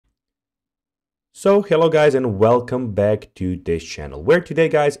So hello guys and welcome back to this channel where today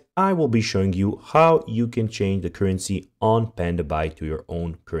guys I will be showing you how you can change the currency on Pandabuy to your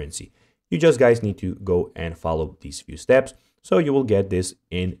own currency. You just guys need to go and follow these few steps so you will get this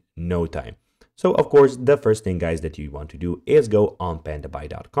in no time. So of course the first thing guys that you want to do is go on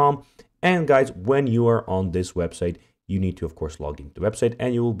pandabuy.com, and guys when you are on this website you need to of course log into the website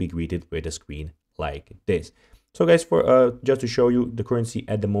and you will be greeted with a screen like this. So guys, for just to show you, the currency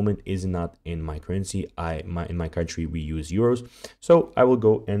at the moment is not in my currency. In my country we use euros. So I will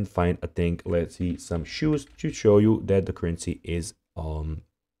go and find a thing, let's see, some shoes to show you that the currency is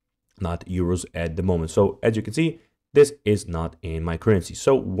not euros at the moment. So as you can see, this is not in my currency.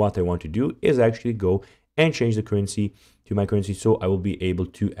 So what I want to do is actually go and change the currency to my currency, so I will be able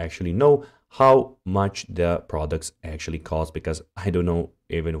to actually know how much the products actually cost, because I don't know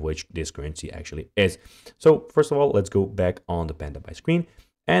even which this currency actually is. So first of all, let's go back on the Pandabuy screen,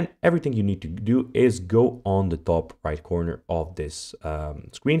 and everything you need to do is go on the top right corner of this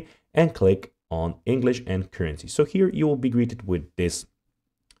screen and click on English and currency. So here you will be greeted with this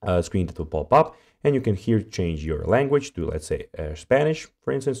screen that will pop up, and you can here change your language to, let's say, Spanish,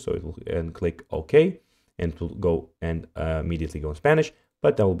 for instance. So it will, and click OK, and it will go and immediately go in Spanish,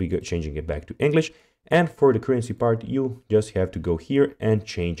 but I will be changing it back to English. And for the currency part, you just have to go here and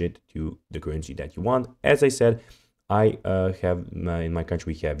change it to the currency that you want. As I said, I have in my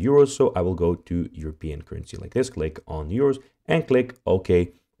country we have euros, so I will go to European currency like this, click on euros and click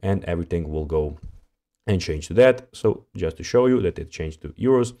OK, and everything will go and change to that. So just to show you that it changed to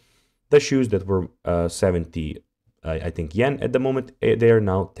euros, the shoes that were 70 I think yen at the moment, they are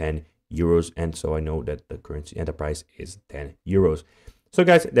now 10 euros, and so I know that the currency and the price is 10 euros. So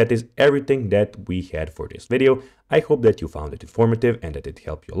guys, that is everything that we had for this video. I hope that you found it informative and that it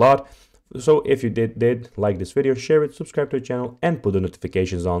helped you a lot. So if you did like this video, share it, subscribe to the channel and put the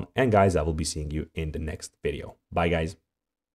notifications on. And guys, I will be seeing you in the next video. Bye guys.